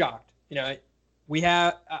wouldn't be shocked. We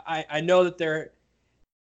have. I know that there,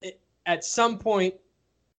 at some point,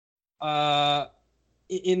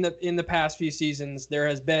 in the past few seasons, there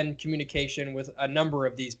has been communication with a number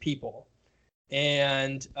of these people,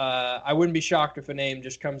 and I wouldn't be shocked if a name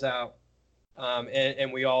just comes out,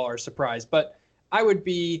 and we all are surprised. But I would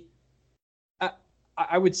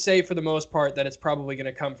say for the most part that it's probably going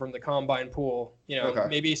to come from the combine pool.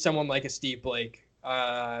 Maybe someone like a Steve Blake,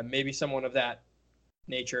 maybe someone of that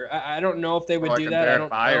nature. I don't know if they would do that. Derek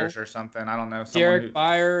Byers or something. I don't know. Derek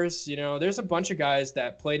Byers. There's a bunch of guys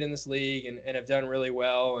that played in this league and have done really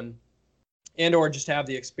well, and or just have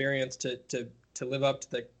the experience to live up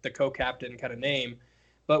to the co-captain kind of name.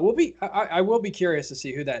 But I will be curious to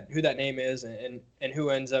see who that name is and who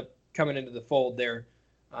ends up coming into the fold there.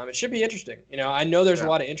 It should be interesting. I know there's a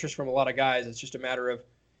lot of interest from a lot of guys. It's just a matter of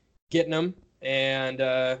getting them, and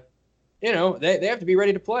they have to be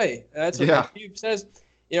ready to play. That's what Steve says.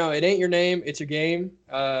 It ain't your name, it's your game,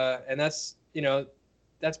 and that's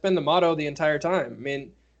been the motto the entire time. I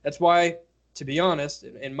mean, that's why, to be honest,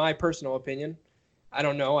 in my personal opinion, I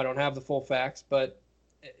don't know, I don't have the full facts, but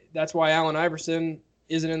that's why Allen Iverson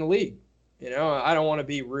isn't in the league. I don't want to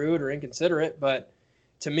be rude or inconsiderate, but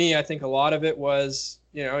to me, I think a lot of it was,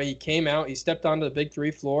 he came out, he stepped onto the Big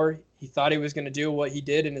Three floor. He thought he was going to do what he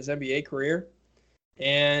did in his NBA career,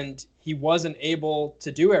 and he wasn't able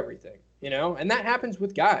to do everything, and that happens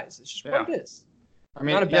with guys. It's just what it is. I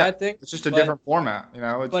mean, not a bad thing. It's just a different format,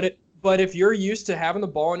 But if you're used to having the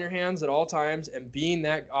ball in your hands at all times and being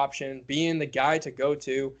that option, being the guy to go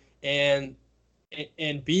to, and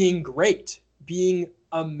being great, being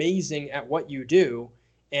amazing at what you do,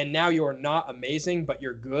 and now you're not amazing, but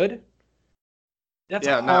you're good. That's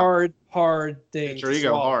a hard thing. It's your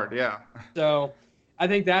ego hard, yeah. So I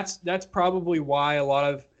think that's probably why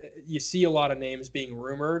you see a lot of names being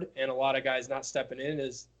rumored and a lot of guys not stepping in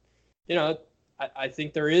is, I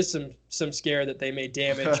think there is some scare that they may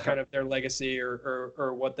damage kind of their legacy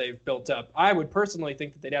or what they've built up. I would personally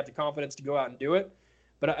think that they'd have the confidence to go out and do it,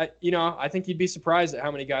 but I think you'd be surprised at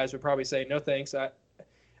how many guys would probably say no thanks.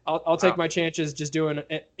 I'll take my chances just doing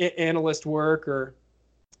analyst work or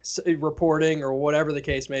reporting or whatever the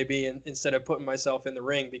case may be, instead of putting myself in the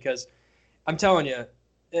ring, because I'm telling you,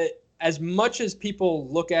 as much as people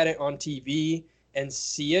look at it on TV and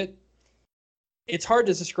see it, it's hard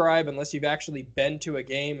to describe unless you've actually been to a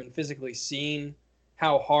game and physically seen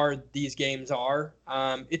how hard these games are.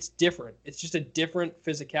 It's different. It's just a different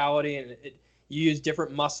physicality, and you use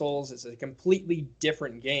different muscles. It's a completely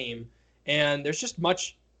different game, and there's just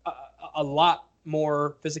a lot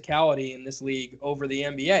more physicality in this league over the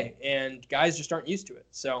NBA, and guys just aren't used to it.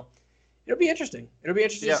 So it'll be interesting. To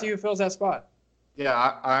see who fills that spot. Yeah,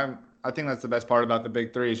 I think that's the best part about the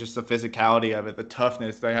Big Three is just the physicality of it, the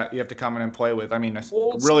toughness you have to come in and play with. I mean,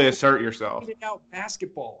 really assert yourself. Out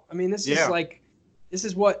basketball. I mean, this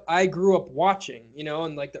is what I grew up watching,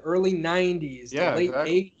 in like the early 90s, the late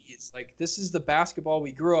 80s. Like, this is the basketball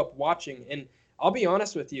we grew up watching. And I'll be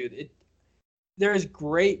honest with you, there's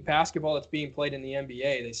great basketball that's being played in the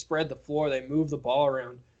NBA. They spread the floor, they move the ball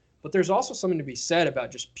around. But there's also something to be said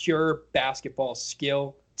about just pure basketball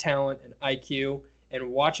skill, talent, and IQ, and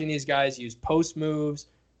watching these guys use post moves,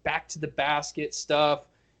 back to the basket stuff.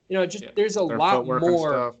 There's a lot footwork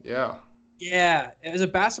more. and stuff. Yeah. Yeah, as a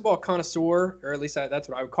basketball connoisseur, or at least that's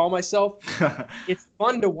what I would call myself, it's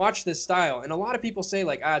fun to watch this style. And a lot of people say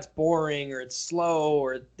it's boring or it's slow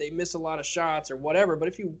or they miss a lot of shots or whatever. But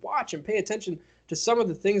if you watch and pay attention to some of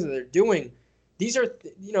the things that they're doing, these are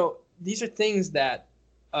things that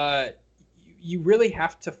you really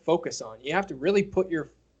have to focus on. You have to really put your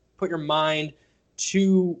mind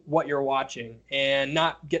to what you're watching and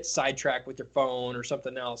not get sidetracked with your phone or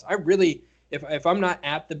something else. I really, if I'm not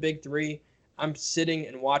at the Big Three, I'm sitting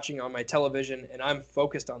and watching on my television, and I'm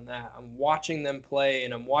focused on that. I'm watching them play,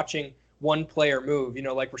 and I'm watching one player move.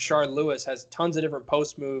 Like Rashard Lewis has tons of different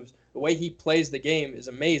post moves. The way he plays the game is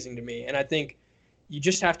amazing to me. And I think you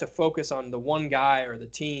just have to focus on the one guy or the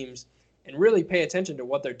teams and really pay attention to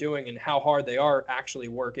what they're doing and how hard they are actually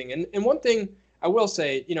working. And one thing I will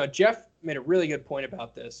say, Jeff made a really good point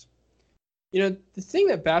about this. The thing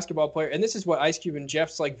that basketball player, and this is what Ice Cube and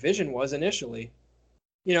Jeff's vision was initially,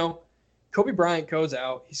 Kobe Bryant goes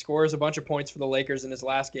out, he scores a bunch of points for the Lakers in his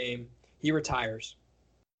last game, he retires.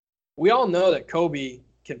 We all know that Kobe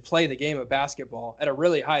can play the game of basketball at a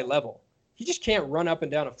really high level. He just can't run up and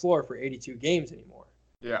down a floor for 82 games anymore.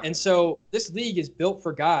 Yeah. And so this league is built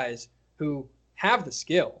for guys who have the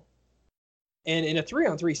skill. And in a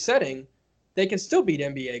 3-on-3 setting, they can still beat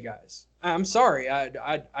NBA guys. I'm sorry.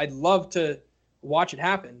 I'd love to watch it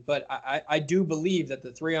happen, but I do believe that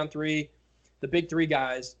the 3-on-3, the Big Three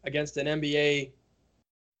guys against an NBA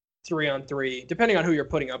 3-on-3, depending on who you're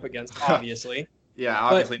putting up against, obviously. Yeah,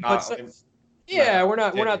 obviously not. We're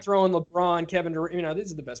not throwing LeBron, Kevin Durant.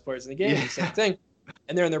 These are the best players in the game. Yeah. Same thing,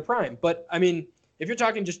 and they're in their prime. But I mean, if you're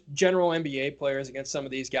talking just general NBA players against some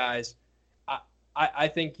of these guys, I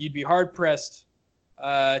think you'd be hard pressed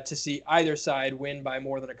to see either side win by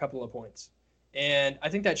more than a couple of points. And I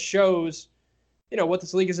think that shows, what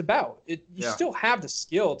this league is about. You still have the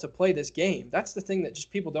skill to play this game. That's the thing that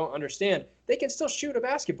just people don't understand. They can still shoot a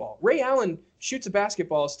basketball. Ray Allen shoots a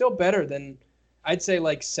basketball still better than, I'd say,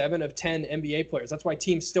 7 of 10 NBA players. That's why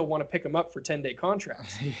teams still want to pick him up for 10-day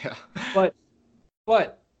contracts. Yeah.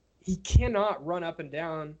 But he cannot run up and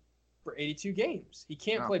down for 82 games. He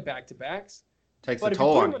can't play back-to-backs. Takes a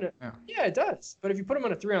toll on him. Yeah, it does. But if you put him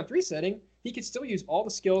on a 3-on-3 setting, he could still use all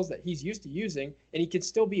the skills that he's used to using, and he could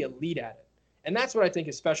still be elite at it. And that's what I think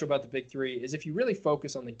is special about the Big Three, is if you really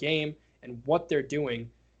focus on the game and what they're doing,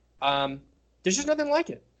 there's just nothing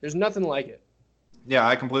like it. There's nothing like it. Yeah,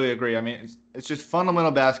 I completely agree. I mean, it's just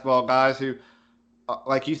fundamental basketball, guys who,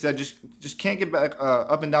 like you said, just can't get back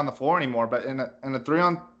up and down the floor anymore. But in a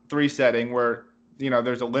 3-on-3 setting where,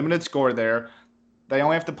 there's a limited score there, they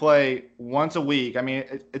only have to play once a week. I mean,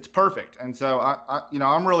 it's perfect. And so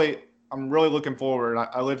I'm really looking forward.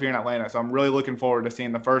 I live here in Atlanta, so I'm really looking forward to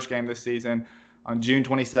seeing the first game this season on June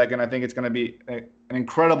 22nd. I think it's going to be an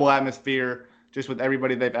incredible atmosphere just with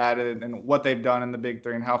everybody they've added and what they've done in the Big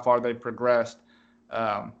Three and how far they've progressed.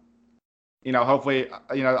 Hopefully,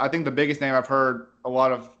 I think the biggest name I've heard a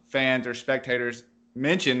lot of fans or spectators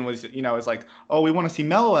mention was, it's like, oh, we want to see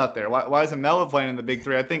Melo out there. Why isn't Melo playing in the Big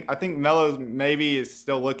Three? I think Melo maybe is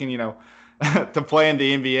still looking, to play in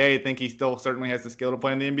the NBA. I think he still certainly has the skill to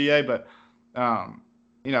play in the NBA, but,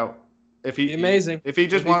 if he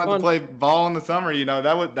just wanted to play ball in the summer,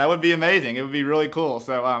 that would be amazing. It would be really cool.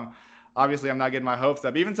 So, obviously I'm not getting my hopes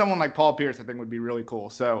up. Even someone like Paul Pierce, I think would be really cool.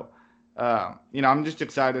 So, I'm just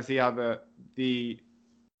excited to see how the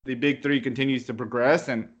Big Three continues to progress.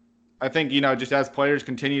 And I think, just as players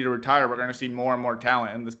continue to retire, we're going to see more and more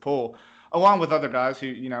talent in this pool, along with other guys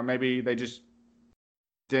who, maybe they just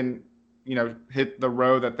didn't, hit the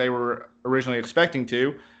road that they were originally expecting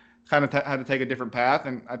to, kind of had to take a different path.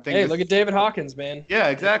 And I think look at David Hawkins, man. Yeah,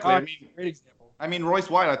 exactly. Great example. I mean, Royce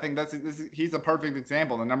White, I think he's a perfect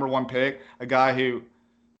example, the number one pick, a guy who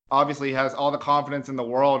obviously has all the confidence in the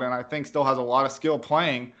world and I think still has a lot of skill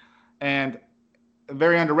playing and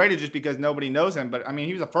very underrated just because nobody knows him. But, I mean,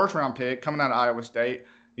 he was a first-round pick coming out of Iowa State.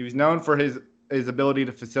 He was known for his ability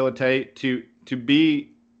to facilitate, to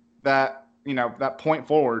be that, that point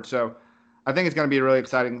forward. So I think it's going to be a really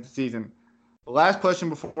exciting season. The last question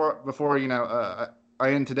before I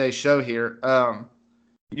end today's show here.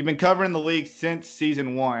 You've been covering the league since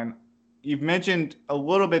season 1. You've mentioned a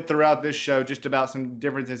little bit throughout this show just about some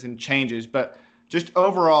differences and changes, but just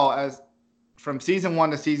overall, as from season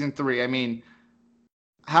 1 to season 3, I mean,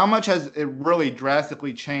 how much has it really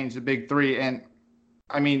drastically changed the Big Three? And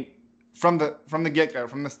I mean, from the get-go,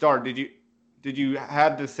 from the start, did did you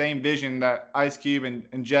have the same vision that Ice Cube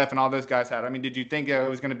and Jeff and all those guys had? I mean, did you think it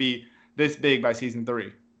was going to be this big by season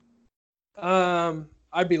 3?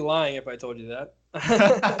 I'd be lying if I told you that.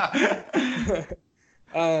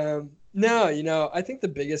 No, I think the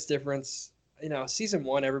biggest difference, season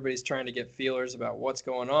 1, everybody's trying to get feelers about what's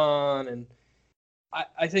going on. And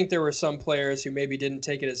I think there were some players who maybe didn't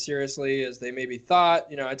take it as seriously as they maybe thought.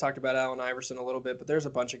 I talked about Allen Iverson a little bit, but there's a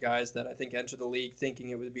bunch of guys that I think entered the league thinking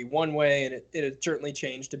it would be one way, and it had certainly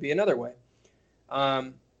changed to be another way.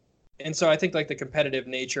 And so I think like the competitive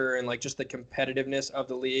nature and like just the competitiveness of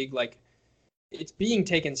the league, like it's being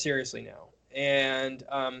taken seriously now. And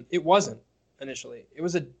it wasn't initially. It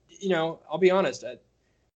was I'll be honest, a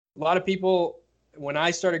lot of people, when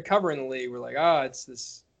I started covering the league, were like, it's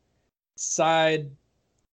this side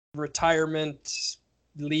retirement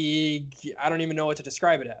league. I don't even know what to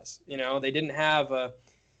describe it as. They didn't have a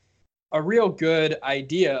real good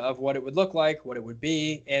idea of what it would look like, what it would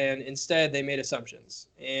be, and instead they made assumptions.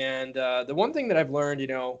 And the one thing that I've learned,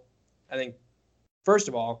 I think, first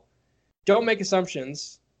of all, don't make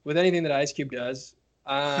assumptions with anything that Ice Cube does,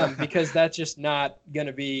 because that's just not going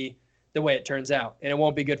to be the way it turns out. And it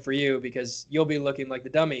won't be good for you because you'll be looking like the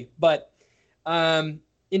dummy. But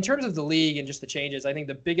in terms of the league and just the changes, I think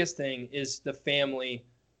the biggest thing is the family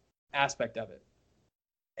aspect of it.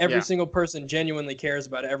 Every single person genuinely cares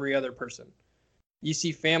about every other person. You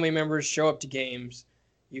see family members show up to games.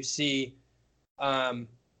 You see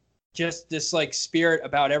just this like spirit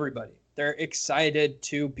about everybody. They're excited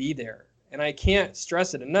to be there. And I can't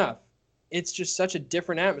stress it enough. It's just such a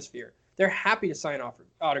different atmosphere. They're happy to sign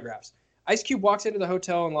autographs. Ice Cube walks into the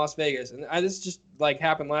hotel in Las Vegas, and this just like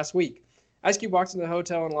happened last week. Ice Cube walks into the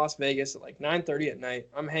hotel in Las Vegas at like 9:30 at night.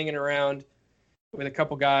 I'm hanging around with a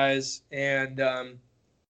couple guys, and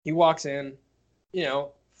he walks in.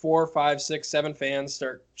 4, 5, 6, 7 fans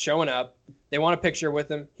start showing up. They want a picture with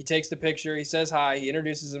him. He takes the picture. He says hi. He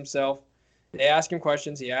introduces himself. They ask him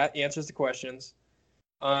questions. He answers the questions.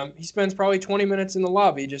 He spends probably 20 minutes in the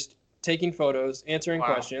lobby just taking photos, answering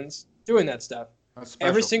questions, doing that stuff.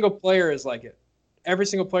 Every single player is like it. Every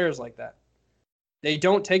single player is like that. They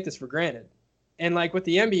don't take this for granted. And like with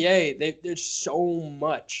the NBA, there's so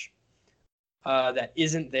much that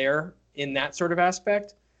isn't there in that sort of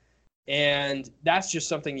aspect. And that's just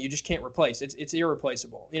something you just can't replace. It's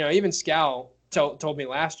irreplaceable. Even Scal told me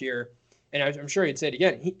last year, and I'm sure he'd say it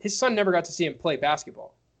again, his son never got to see him play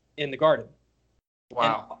basketball in the Garden.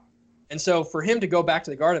 Wow. And so for him to go back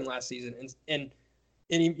to the Garden last season and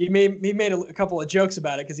he made a couple of jokes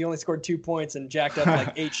about it because he only scored 2 points and jacked up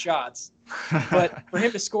like 8 shots. But for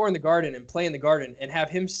him to score in the Garden and play in the Garden and have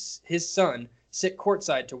his son sit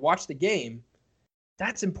courtside to watch the game,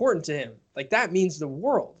 that's important to him. Like that means the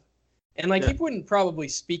world. And like he wouldn't probably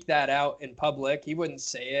speak that out in public. He wouldn't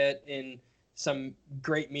say it in some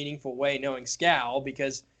great meaningful way, knowing Scal,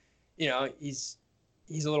 because he's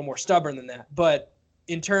a little more stubborn than that. But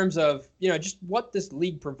in terms of, just what this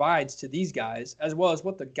league provides to these guys, as well as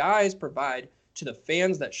what the guys provide to the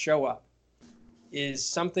fans that show up, is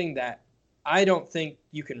something that I don't think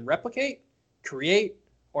you can replicate, create,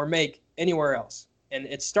 or make anywhere else. And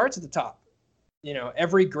it starts at the top.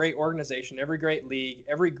 Every great organization, every great league,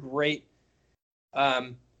 every great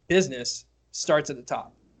business starts at the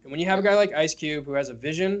top. And when you have a guy like Ice Cube who has a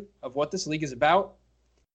vision of what this league is about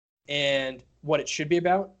and what it should be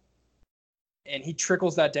about, and he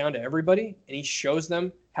trickles that down to everybody, and he shows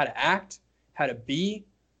them how to act, how to be.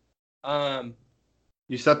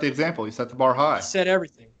 You set the example. You set the bar high. He set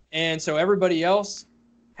everything. And so everybody else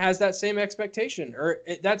has that same expectation or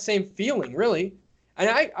that same feeling, really.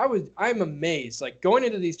 And I'm amazed, like going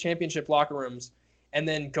into these championship locker rooms and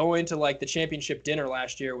then going to like the championship dinner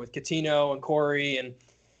last year with Coutinho and Corey and,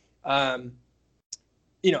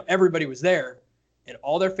 everybody was there. And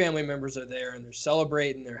all their family members are there, and they're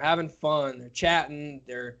celebrating, they're having fun, they're chatting,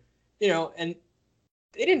 they're, and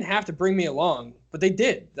they didn't have to bring me along, but they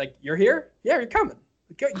did. Like, you're here? Yeah, you're coming.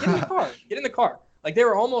 Get in the car. Get in the car. Like, they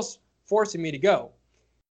were almost forcing me to go.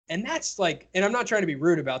 And that's like, and I'm not trying to be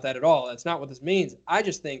rude about that at all. That's not what this means. I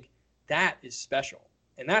just think that is special.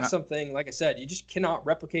 And that's something, like I said, you just cannot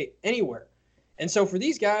replicate anywhere. And so for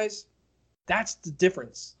these guys, that's the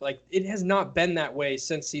difference. Like, it has not been that way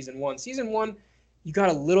since season 1. Season 1, you got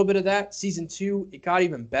a little bit of that. Season 2, it got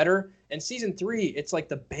even better. And season 3, it's like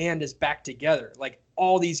the band is back together. Like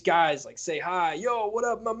all these guys like say hi, yo, what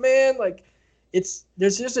up, my man? Like there's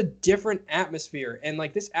just a different atmosphere. And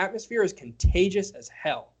like this atmosphere is contagious as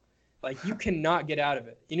hell. Like you cannot get out of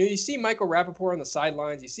it. You see Michael Rappaport on the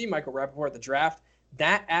sidelines. You see Michael Rappaport at the draft.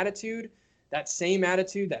 That attitude, that same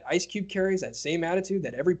attitude that Ice Cube carries, that same attitude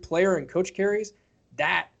that every player and coach carries,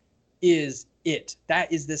 that is it.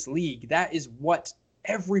 That is this league. That is what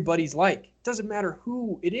everybody's like. It doesn't matter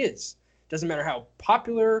who it is. It doesn't matter how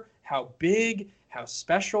popular, how big, how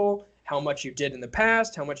special, how much you did in the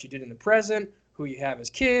past, how much you did in the present, who you have as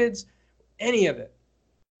kids, any of it.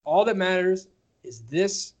 All that matters is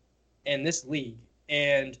this and this league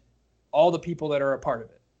and all the people that are a part of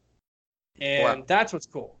it. And That's what's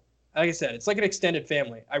cool. Like I said, it's like an extended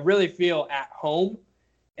family. I really feel at home,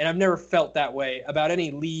 and I've never felt that way about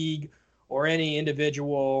any league or any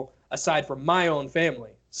individual aside from my own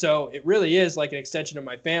family. So it really is like an extension of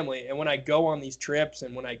my family. And when I go on these trips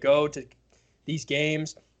and when I go to these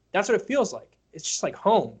games, that's what it feels like. It's just like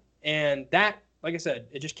home. And that, like I said,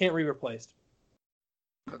 it just can't be replaced.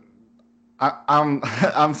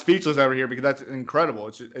 I'm speechless over here because that's incredible.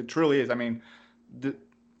 It truly is. I mean,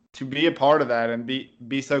 to be a part of that and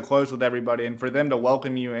be so close with everybody, and for them to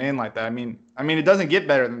welcome you in like that. I mean, it doesn't get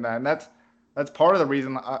better than that, and that's part of the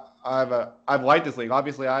reason I've liked this league.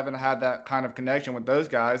 Obviously, I haven't had that kind of connection with those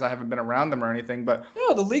guys. I haven't been around them or anything, but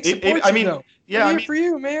no, the league supports you. Though. Yeah, I'm here for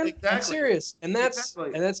you, man. Exactly. I'm serious, and that's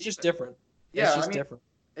just different. Yeah, it's just different.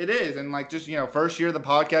 It is, and like just first year of the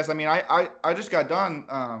podcast. I mean, I just got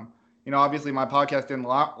done. Obviously my podcast didn't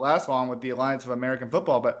last long with the Alliance of American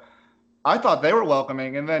Football, but I thought they were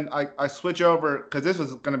welcoming. And then I switch over because this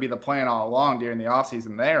was going to be the plan all along during the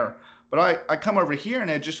offseason there. But I come over here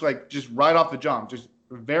and it just right off the jump, just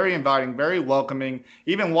very inviting, very welcoming.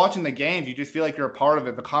 Even watching the games, you just feel like you're a part of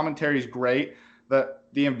it. The commentary is great. The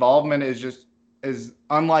involvement is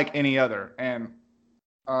unlike any other. And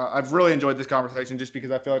I've really enjoyed this conversation just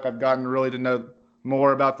because I feel like I've gotten really to know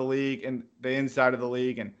more about the league and the inside of the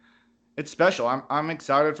league, and it's special. I'm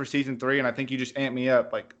excited for season 3, and I think you just amped me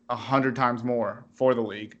up like 100 times more for the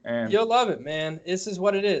league. And you'll love it, man. This is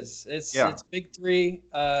what it is. It's Big 3.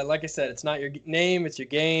 Like I said, it's not your name, it's your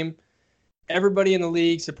game. Everybody in the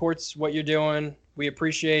league supports what you're doing. We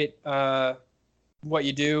appreciate what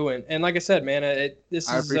you do, and like I said, man, this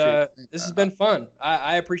has been fun.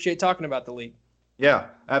 I appreciate talking about the league. Yeah,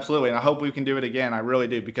 absolutely, and I hope we can do it again. I really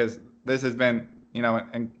do, because this has been an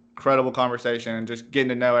incredible conversation and just getting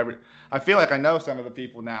to know I feel like I know some of the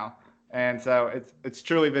people now, and so it's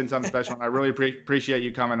truly been something special. And I really appreciate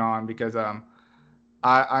you coming on, because I'm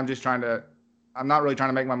just I'm not really trying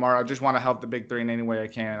to make my mark. I just want to help the Big 3 in any way I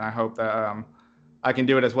can. And I hope that I can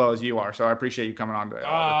do it as well as you are. So I appreciate you coming on today.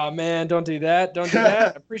 Oh man, don't do that. Don't do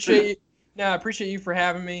that. I appreciate you. No, I appreciate you for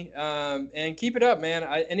having me. And keep it up, man.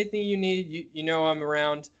 Anything you need, you know I'm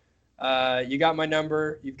around. You got my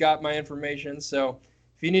number. You've got my information. So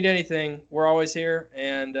if you need anything, we're always here,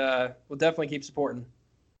 and we'll definitely keep supporting.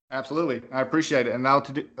 Absolutely. I appreciate it. And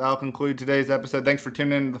that'll conclude today's episode. Thanks for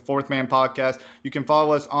tuning in to the Fourth Man Podcast. You can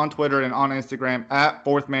follow us on Twitter and on Instagram at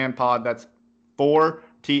Fourth Man Pod. That's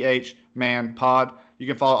 4TH Man Pod. You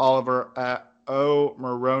can follow Oliver at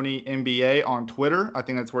Maroney NBA on Twitter. I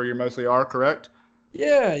think that's where you mostly are, correct?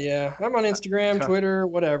 Yeah. I'm on Instagram, Twitter,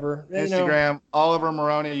 whatever. Instagram, Oliver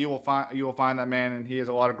Maroney. You will find that man, and he has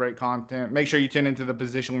a lot of great content. Make sure you tune into the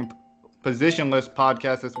Positionless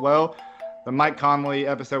podcast as well. The Mike Conley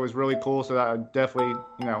episode was really cool, so I definitely,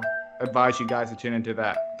 advise you guys to tune into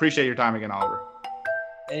that. Appreciate your time again, Oliver.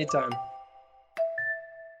 Anytime.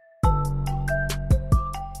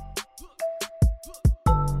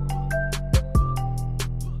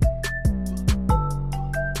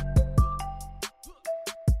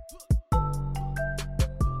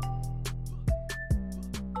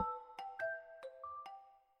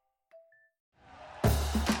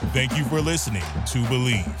 Thank you for listening to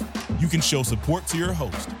Believe. You can show support to your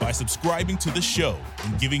host by subscribing to the show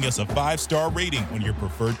and giving us a 5-star rating on your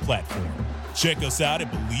preferred platform. Check us out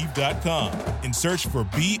at Believe.com and search for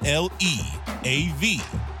BLEAV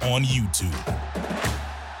on YouTube.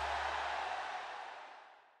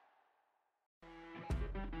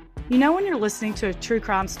 You know when you're listening to a true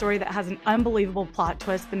crime story that has an unbelievable plot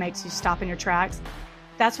twist that makes you stop in your tracks?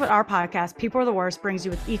 That's what our podcast, People Are the Worst, brings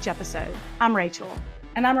you with each episode. I'm Rachel.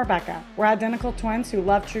 And I'm Rebecca. We're identical twins who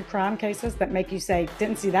love true crime cases that make you say,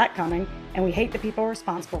 didn't see that coming, and we hate the people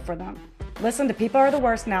responsible for them. Listen to People Are the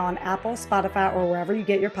Worst now on Apple, Spotify, or wherever you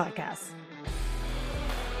get your podcasts.